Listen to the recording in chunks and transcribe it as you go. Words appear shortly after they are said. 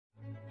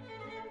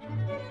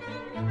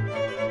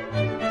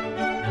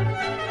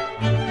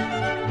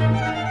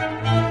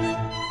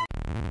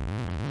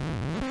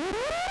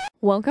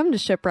Welcome to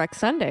Shipwreck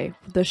Sunday,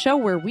 the show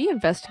where we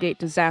investigate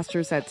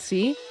disasters at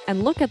sea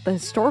and look at the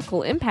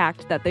historical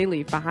impact that they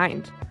leave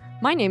behind.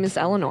 My name is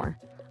Elinor.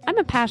 I'm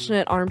a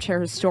passionate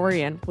armchair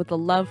historian with a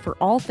love for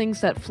all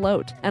things that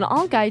float, and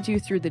I'll guide you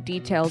through the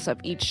details of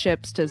each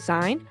ship's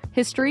design,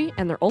 history,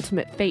 and their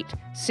ultimate fate,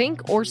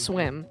 sink or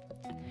swim.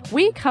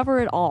 We cover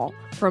it all,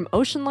 from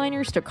ocean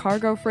liners to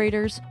cargo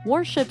freighters,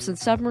 warships and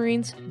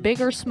submarines, big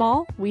or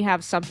small, we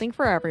have something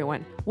for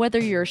everyone, whether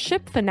you're a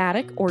ship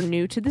fanatic or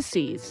new to the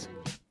seas.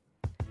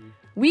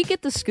 We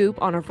get the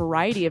scoop on a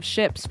variety of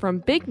ships, from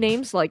big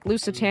names like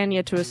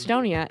Lusitania to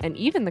Estonia and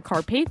even the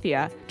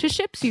Carpathia, to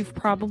ships you've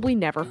probably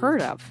never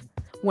heard of.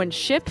 When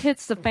ship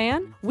hits the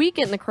fan, we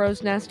get in the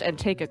crow's nest and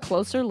take a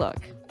closer look.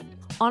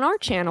 On our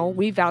channel,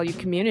 we value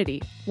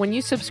community. When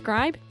you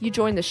subscribe, you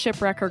join the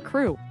Shipwrecker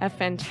crew, a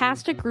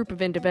fantastic group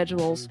of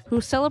individuals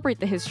who celebrate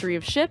the history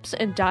of ships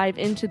and dive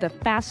into the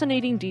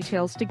fascinating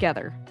details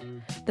together.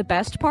 The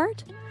best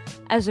part?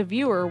 As a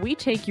viewer, we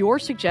take your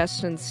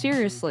suggestions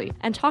seriously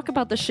and talk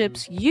about the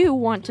ships you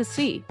want to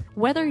see.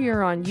 Whether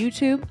you're on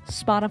YouTube,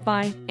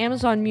 Spotify,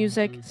 Amazon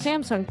Music,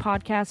 Samsung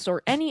Podcasts,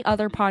 or any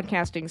other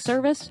podcasting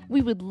service,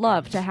 we would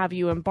love to have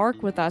you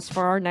embark with us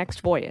for our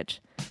next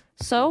voyage.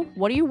 So,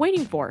 what are you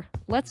waiting for?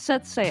 Let's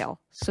set sail.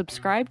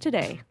 Subscribe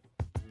today.